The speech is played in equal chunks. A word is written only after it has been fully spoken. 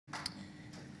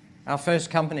Our first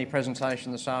company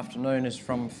presentation this afternoon is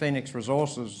from Fenix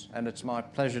Resources, and it's my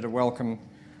pleasure to welcome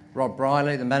Rob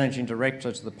Briley, the Managing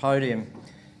Director, to the podium.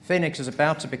 Fenix is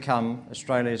about to become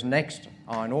Australia's next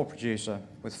iron ore producer,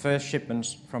 with first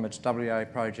shipments from its WA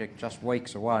project just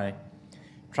weeks away.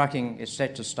 Trucking is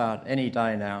set to start any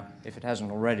day now, if it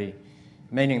hasn't already,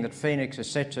 meaning that Fenix is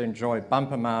set to enjoy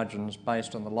bumper margins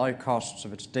based on the low costs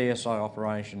of its DSO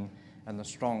operation and the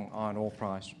strong iron ore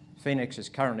price. Fenix is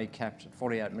currently capped at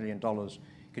 $48 million.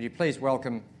 Could you please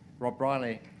welcome Rob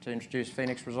Briley to introduce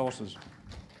Fenix Resources?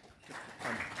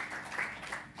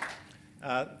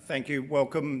 Thank you.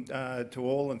 Welcome to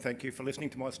all, and thank you for listening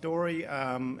to my story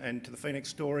and to the Fenix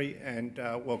story, and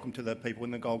welcome to the people in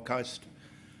the Gold Coast.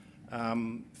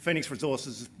 Fenix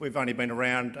Resources, we've only been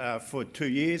around for 2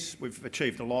 years. We've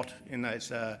achieved a lot in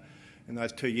those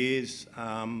 2 years,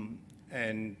 and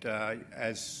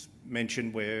as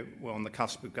mentioned, we're on the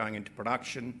cusp of going into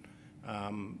production.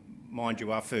 Mind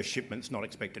you, our first shipment's not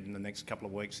expected in the next couple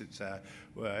of weeks. It's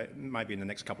maybe in the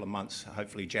next couple of months,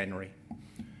 hopefully January.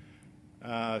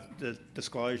 The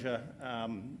disclosure,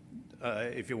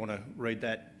 if you want to read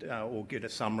that or get a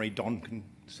summary, Don can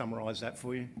summarise that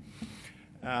for you.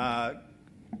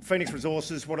 Fenix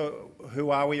Resources, who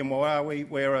are we and why are we?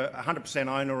 We're a 100%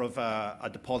 owner of a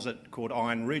deposit called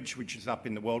Iron Ridge, which is up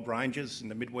in the Weld Ranges in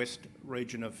the Midwest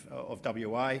region of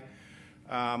WA.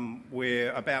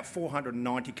 We're about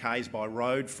 490 k's by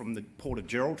road from the port of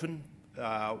Geraldton.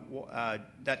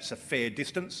 That's a fair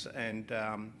distance, and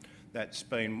that's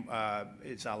been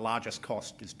it's our largest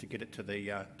cost is to get it to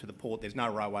the port. There's no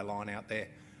railway line out there,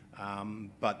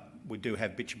 but we do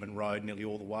have bitumen road nearly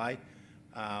all the way.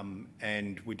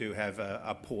 And we do have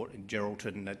a port in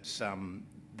Geraldton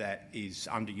that is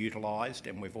underutilised,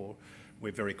 and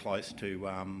we're very close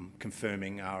to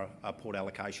confirming our port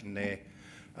allocation there.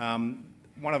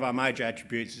 One of our major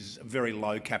attributes is a very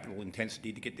low capital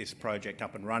intensity to get this project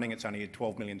up and running. It's only a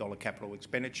 $12 million capital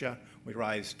expenditure. We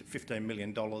raised $15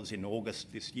 million in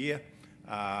August this year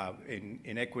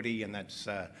in equity, and that's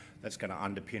going to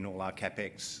underpin all our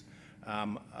CapEx.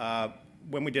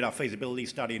 When we did our feasibility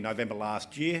study in November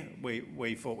last year,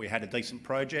 we thought we had a decent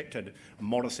project, had a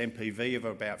modest MPV of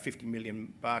about $50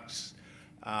 million,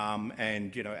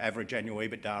 and average annual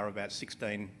EBITDA of about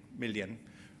 16 million.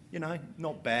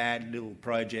 Not bad little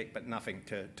project, but nothing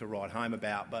to write home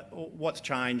about. But what's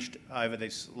changed over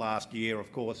this last year,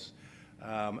 of course,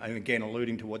 and again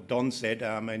alluding to what Don said,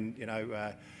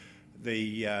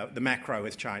 the macro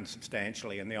has changed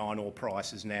substantially, and the iron ore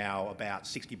price is now about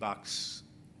 60 bucks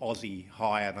Aussie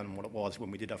higher than what it was when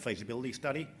we did our feasibility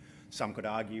study. Some could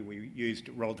argue we used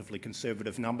relatively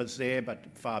conservative numbers there, but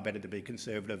far better to be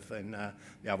conservative than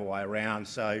the other way around.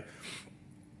 So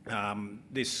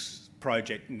this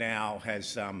project now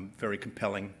has very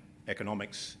compelling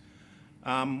economics.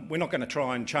 We're not going to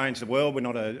try and change the world. We're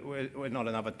not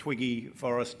another Twiggy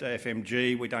Forest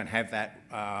FMG. We don't have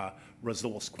that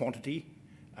resource quantity.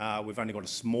 We've only got a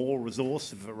small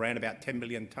resource of around about 10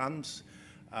 million tonnes.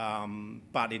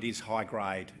 But it is high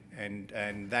grade,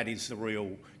 and that is the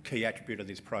real key attribute of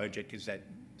this project, is that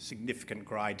significant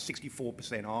grade,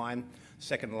 64% iron,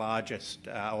 second largest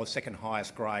or second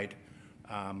highest grade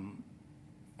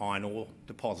iron ore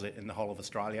deposit in the whole of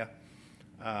Australia.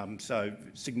 So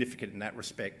significant in that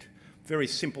respect. Very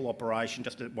simple operation,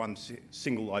 just at one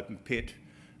single open pit.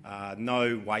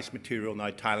 No waste material,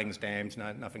 no tailings dams,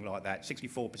 nothing like that.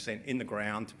 64% in the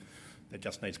ground that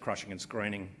just needs crushing and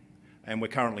screening. And we're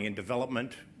currently in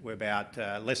development. We're about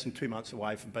less than 2 months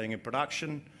away from being in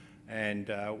production, and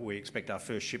we expect our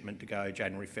first shipment to go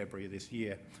January, February of this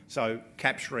year. So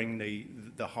capturing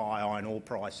the high iron ore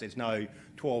price, there's no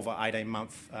 12 or 18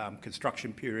 month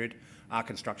construction period. Our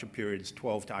construction period is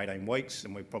 12 to 18 weeks,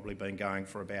 and we've probably been going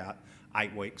for about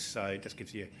 8 weeks. So it just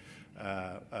gives you,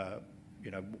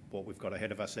 what we've got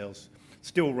ahead of ourselves.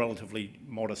 Still relatively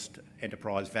modest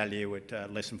enterprise value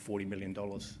at less than $40 million.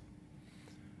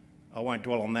 I won't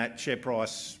dwell on that. Share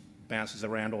price bounces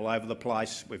around all over the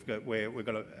place. We've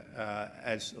got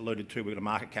as alluded to, we've got a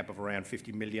market cap of around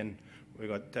 50 million. We've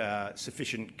got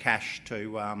sufficient cash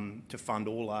to fund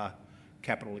all our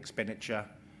capital expenditure,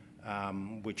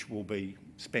 which will be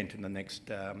spent in the next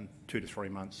 2 to 3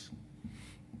 months.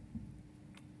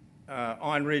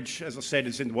 Iron Ridge, as I said,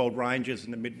 is in the Weld Ranges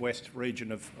in the Midwest region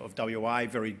of WA.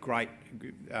 Very great,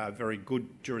 very good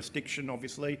jurisdiction,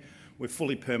 obviously. We're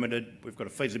fully permitted. We've got a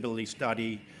feasibility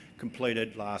study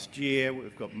completed last year.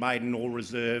 We've got maiden ore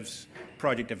reserves.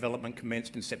 Project development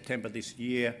commenced in September this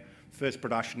year. First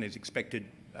production is expected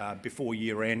before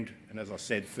year end, and as I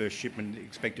said, first shipment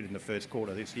expected in the first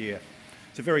quarter this year.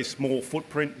 It's a very small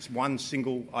footprint. It's one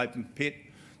single open pit.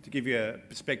 To give you a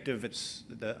perspective,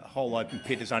 the whole open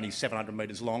pit is only 700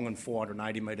 metres long and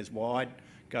 480 metres wide.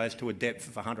 Goes to a depth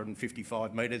of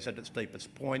 155 metres at its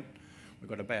deepest point. We've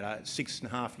got about a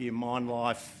 6.5 year mine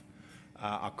life.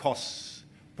 Our costs,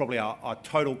 probably our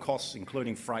total costs,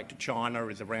 including freight to China,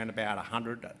 is around about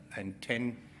 $110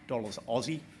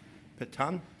 Aussie per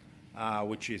tonne,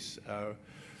 which is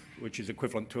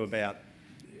equivalent to about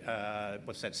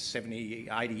what's that,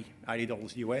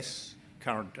 $80 US.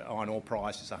 Current iron ore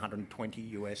price is 120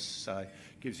 US, so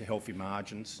gives you healthy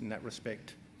margins in that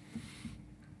respect.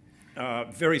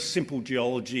 Very simple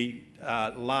geology,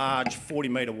 large 40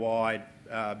 metre wide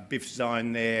BIF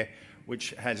zone there,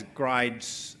 which has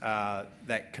grades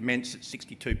that commence at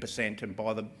 62%, and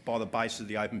by the base of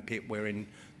the open pit we're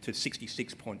into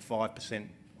 66.5%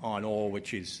 iron ore,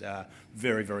 which is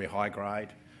very, very high grade.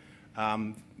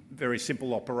 Very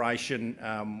simple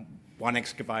operation, one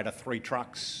excavator, 3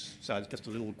 trucks, so it's just a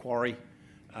little quarry.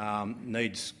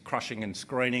 Needs crushing and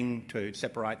screening to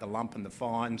separate the lump and the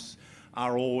fines.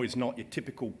 Our ore is not your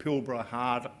typical Pilbara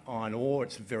hard iron ore,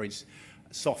 it's very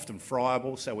soft and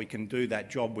friable, so we can do that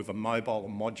job with a mobile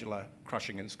and modular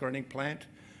crushing and screening plant.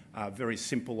 Very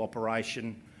simple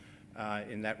operation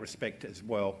in that respect as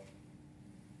well.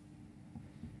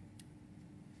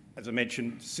 As I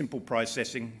mentioned, simple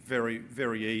processing, very,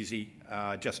 very easy,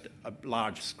 just a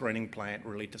large screening plant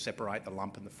really to separate the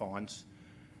lump and the fines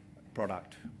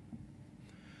product.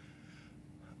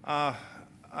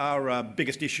 Our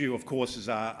biggest issue, of course, is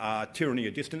our tyranny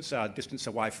of distance, our distance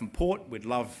away from port. We'd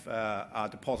love our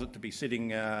deposit to be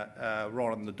sitting right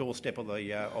on the doorstep of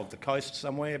the coast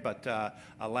somewhere, but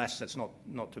alas, that's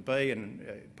not to be. And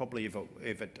probably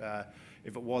if it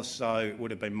was so, it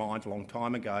would have been mined a long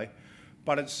time ago.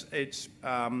 But it's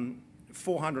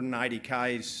 480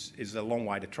 k's is a long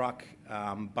way to truck,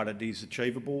 but it is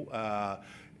achievable.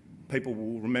 People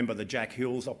will remember the Jack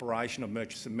Hills operation of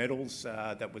Murchison Metals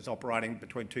that was operating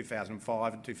between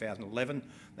 2005 and 2011.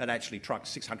 That actually trucked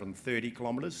 630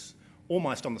 kilometres,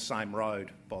 almost on the same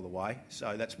road, by the way.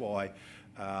 So that's why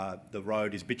the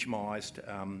road is bitumised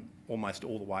almost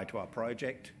all the way to our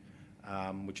project,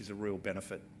 which is a real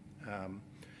benefit.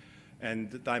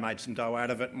 And they made some dough out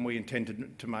of it, and we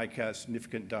intended to make a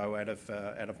significant dough out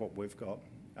of what we've got.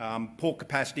 Port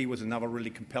capacity was another really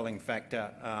compelling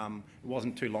factor. It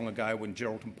wasn't too long ago when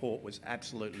Geraldton Port was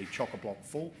absolutely chock-a-block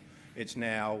full. It's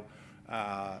now,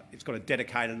 it's got a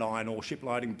dedicated iron ore ship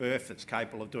loading berth that's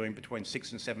capable of doing between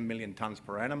 6 and 7 million tonnes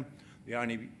per annum. The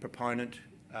only proponent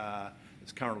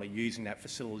that's currently using that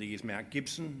facility is Mount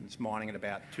Gibson. It's mining at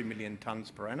about 2 million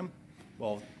tonnes per annum.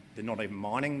 Well, they're not even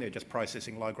mining, they're just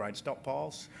processing low-grade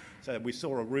stockpiles. So we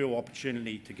saw a real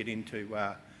opportunity to get into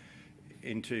the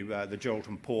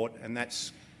Geraldton Port, and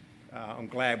that's, I'm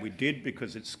glad we did,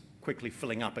 because it's quickly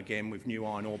filling up again with new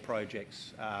iron ore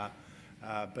projects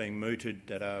being mooted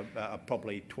that are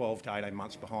probably 12 to 18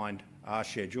 months behind our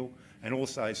schedule, and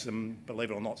also some,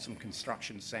 believe it or not, some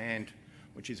construction sand,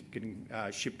 which is getting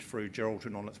shipped through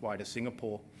Geraldton on its way to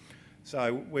Singapore.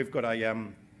 So we've got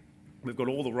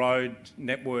all the road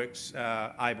networks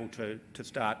able to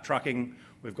start trucking.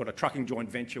 We've got a trucking joint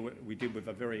venture we did with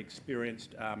a very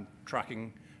experienced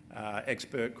trucking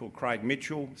expert called Craig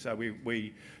Mitchell. So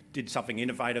we did something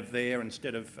innovative there.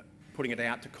 Instead of putting it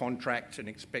out to contract and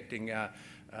expecting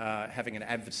having an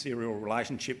adversarial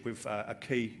relationship with a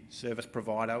key service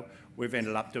provider, we've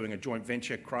ended up doing a joint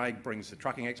venture. Craig brings the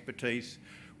trucking expertise,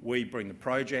 we bring the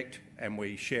project, and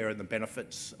we share in the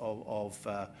benefits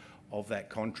of that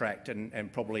contract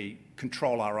and probably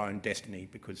control our own destiny,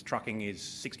 because trucking is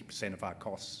 60% of our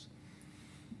costs.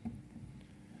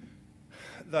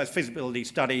 Those feasibility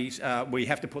studies, we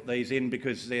have to put these in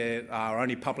because they are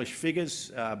only published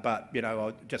figures, but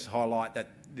I'll just highlight that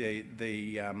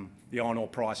the iron ore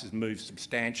price has moved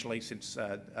substantially since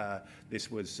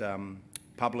this was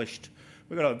published.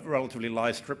 We've got a relatively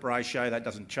low strip ratio, that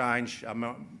doesn't change.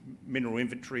 Our mineral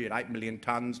inventory at 8 million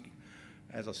tonnes,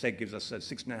 as I said, gives us a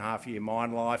 6.5 year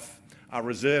mine life. Our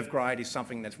reserve grade is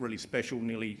something that's really special,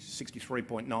 nearly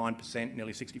 63.9%,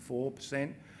 nearly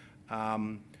 64%.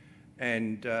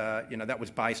 That was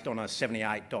based on a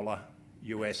 $78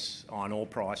 US iron ore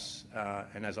price,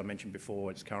 and as I mentioned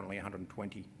before, it's currently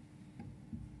 120.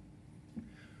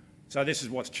 So this is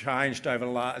what's changed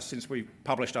over since we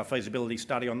published our feasibility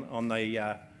study. On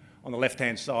the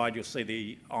left-hand side, you'll see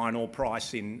the iron ore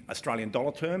price in Australian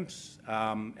dollar terms,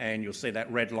 and you'll see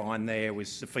that red line there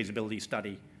was the feasibility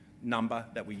study number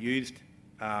that we used.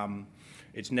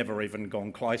 It's never even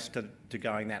gone close to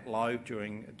going that low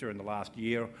during the last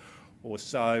year or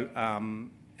so,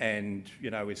 and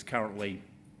is currently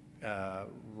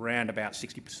round about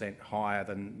 60% higher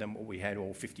than what we had,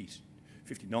 or 50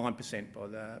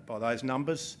 59% by those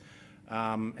numbers.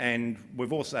 And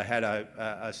we've also had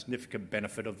a significant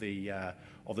benefit of the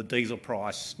diesel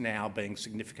price now being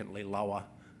significantly lower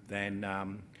than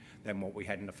what we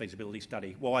had in the feasibility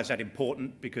study. Why is that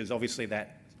important? Because obviously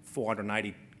that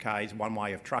 480 k's one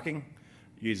way of trucking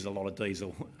uses a lot of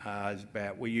diesel.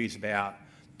 We use about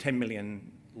 10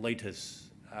 million litres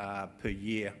per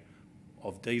year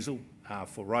of diesel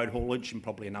for road haulage, and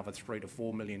probably another 3 to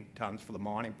 4 million tonnes for the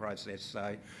mining process.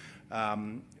 So,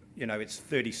 you know, it's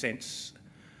 30 cents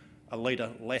a litre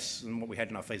less than what we had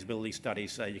in our feasibility study.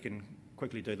 So you can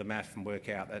quickly do the math and work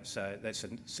out that's a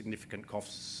significant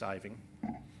cost saving.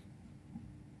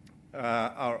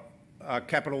 Our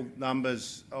capital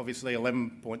numbers, obviously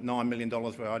 $11.9 million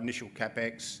for our initial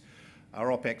capex. Our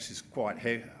OPEX is quite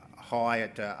high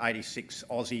at 86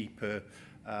 Aussie per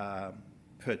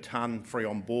tonne free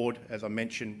on board. As I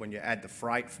mentioned, when you add the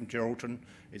freight from Geraldton,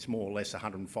 it's more or less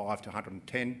 105 to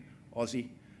 110 Aussie.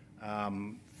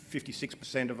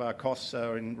 56% of our costs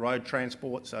are in road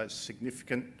transport, so it's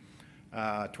significant.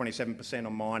 27%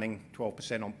 on mining,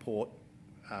 12% on port,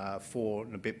 4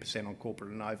 and a bit % on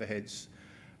corporate and overheads.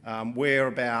 We're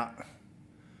about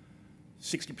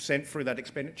 60% through that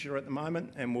expenditure at the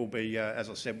moment, and we'll be, as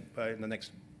I said, in the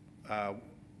next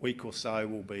week or so,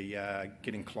 we'll be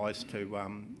getting close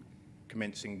to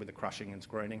commencing with the crushing and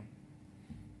screening.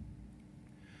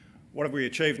 What have we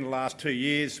achieved in the last 2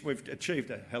 years? We've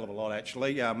achieved a hell of a lot,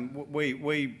 actually.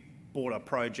 We bought a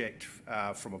project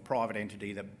from a private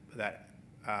entity that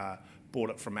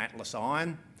bought it from Atlas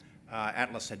Iron.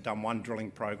 Atlas had done one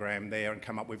drilling program there and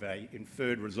come up with an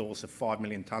inferred resource of 5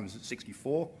 million tonnes at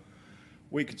 64.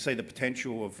 We could see the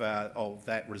potential of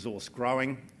that resource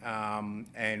growing,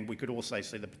 and we could also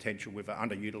see the potential with an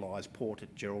underutilised port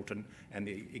at Geraldton and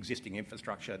the existing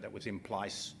infrastructure that was in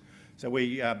place. So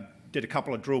we did a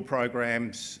couple of drill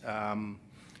programs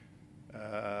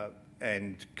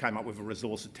and came up with a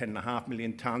resource of 10.5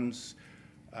 million tonnes.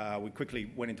 We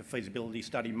quickly went into feasibility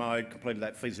study mode, completed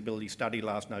that feasibility study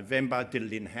last November, did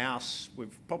it in-house.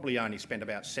 We've probably only spent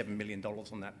about $7 million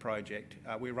on that project.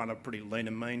 We run a pretty lean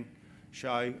and mean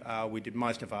show. We did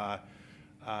most of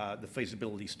the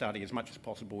feasibility study as much as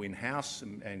possible in-house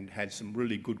and had some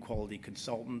really good quality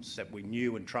consultants that we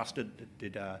knew and trusted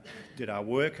that did our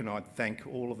work, and I thank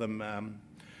all of them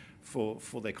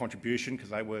for their contribution because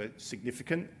they were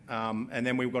significant. And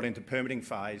then we got into permitting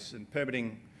phase, and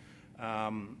permitting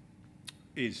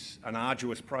is an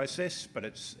arduous process, but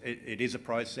it is a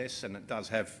process, and it does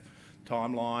have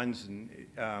timelines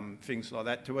and things like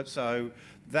that to it. So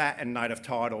that and native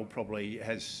title probably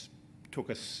took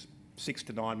us 6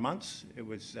 to 9 months. It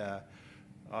was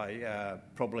I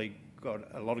probably got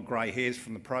a lot of grey hairs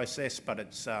from the process, but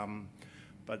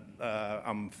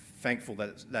I'm thankful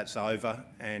that that's over,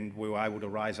 and we were able to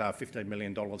raise our $15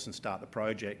 million and start the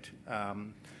project.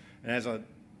 And as I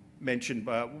mentioned,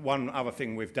 one other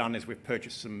thing we've done is we've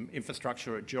purchased some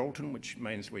infrastructure at Geraldton, which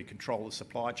means we control the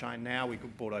supply chain now. We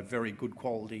bought a very good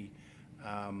quality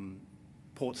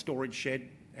port storage shed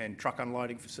and truck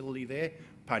unloading facility there.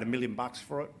 Paid $1 million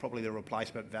for it. Probably the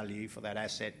replacement value for that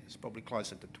asset is probably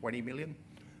closer to 20 million.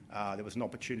 There was an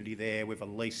opportunity there with a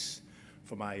lease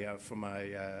from a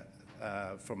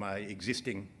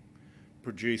existing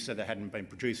producer that hadn't been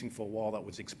producing for a while that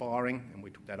was expiring, and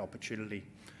we took that opportunity.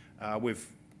 We've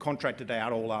contracted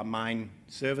out all our main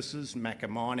services. Macca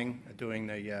Mining are doing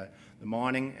the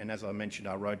mining, and as I mentioned,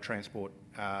 our road transport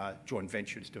joint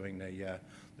venture is doing the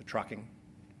trucking.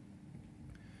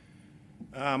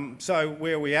 So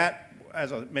where are we at?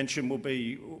 As I mentioned,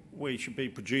 we should be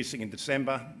producing in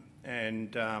December,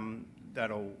 and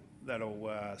that'll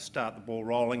start the ball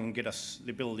rolling and get us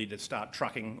the ability to start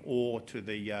trucking ore to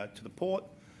the port.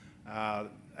 Out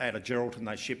of Geraldton,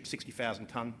 they ship 60,000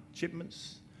 tonne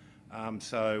shipments.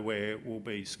 So we'll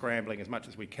be scrambling as much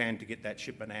as we can to get that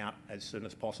shipment out as soon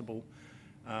as possible.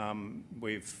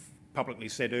 We've publicly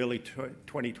said early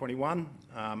 2021,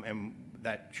 and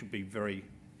that should be very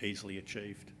easily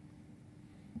achieved.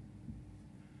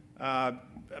 A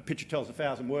picture tells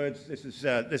 1,000 words. This is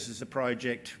the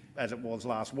project as it was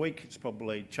last week. It's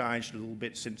probably changed a little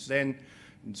bit since then.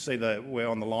 You can see that we're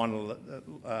on the line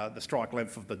of the strike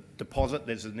length of the deposit.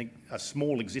 There's a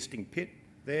small existing pit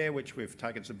there, which we've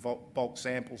taken some bulk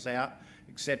samples out,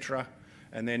 etc.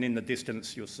 And then in the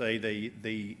distance, you'll see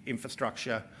the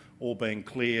infrastructure all being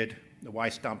cleared, the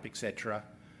waste dump, etc.,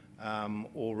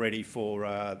 all ready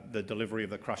for the delivery of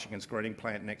the crushing and screening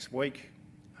plant next week.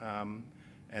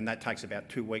 And that takes about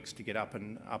 2 weeks to get up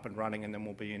and running, and then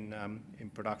we'll be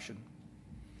in production.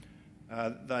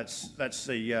 That's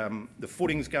the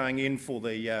footings going in for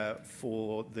the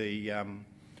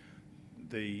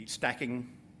the stacking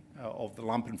of the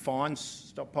lump and fines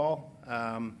stockpile.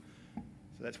 So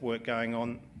that's work going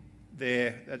on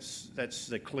there. That's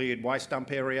the cleared waste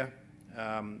dump area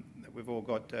that we've all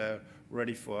got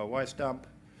ready for our waste dump.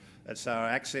 That's our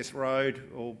access road,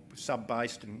 all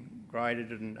sub-based and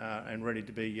graded and ready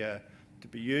to be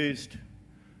used.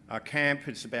 Our camp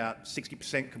is about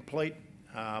 60% complete.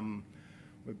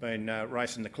 We've been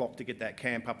racing the clock to get that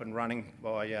camp up and running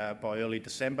by early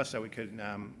December, so we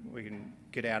can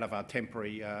get out of our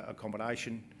temporary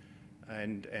accommodation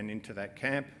and into that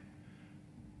camp.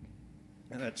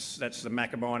 And that's the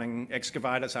Macca Mining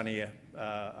excavator. It's only a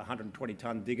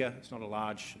 120-tonne digger. It's not a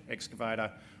large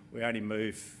excavator. We only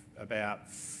move about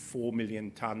 4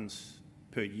 million tonnes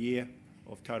per year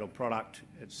of total product.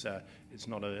 It's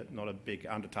not a big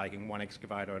undertaking. One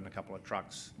excavator and a couple of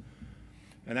trucks.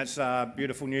 And that's a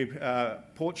beautiful new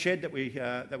port shed that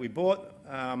we bought.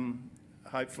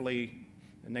 Hopefully,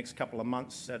 the next couple of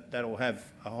months that'll have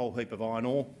a whole heap of iron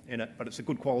ore in it. But it's a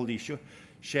good quality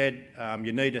shed.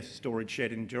 You need a storage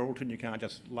shed in Geraldton. You can't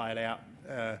just lay it out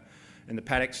in the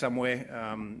paddock somewhere.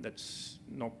 That's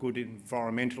not good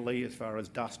environmentally as far as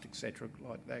dust, etc.,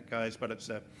 like that goes. But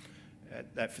it's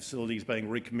that facility is being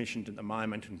recommissioned at the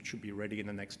moment and should be ready in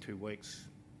the next 2 weeks.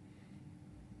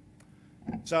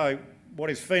 So, what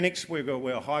is Fenix? We're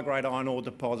a high-grade iron ore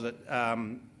deposit.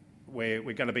 We're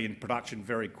going to be in production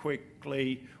very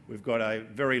quickly. We've got a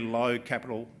very low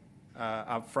capital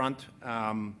up front.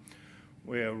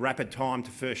 We're rapid time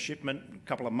to first shipment, a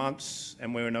couple of months,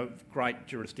 and we're in a great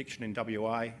jurisdiction in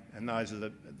WA, and those are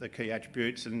the key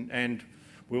attributes. And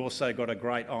we've also got a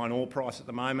great iron ore price at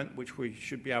the moment, which we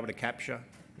should be able to capture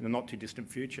in the not-too-distant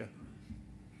future.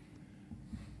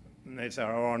 And there's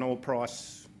our iron ore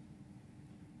price,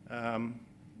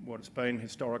 what it's been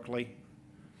historically.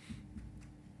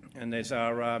 And there's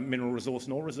our mineral resource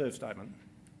and ore reserve statement.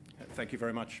 Thank you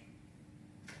very much.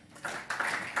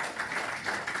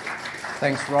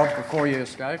 Thanks, Rob. Before you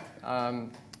escape,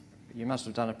 you must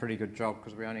have done a pretty good job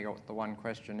because we only got the one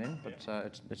question in, but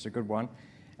it's a good one.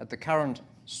 At the current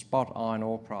spot iron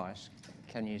ore price,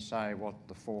 can you say what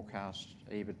the forecast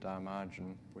EBITDA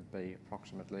margin would be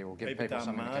approximately, or give EBITDA people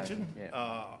some margin?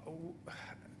 Yeah.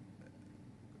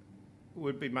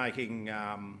 We'd be making,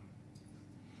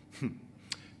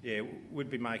 we'd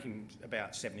be making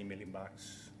about $70 million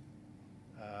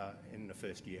in the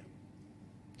first year.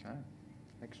 Okay,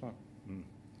 excellent. Mm.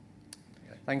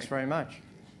 Thanks very much.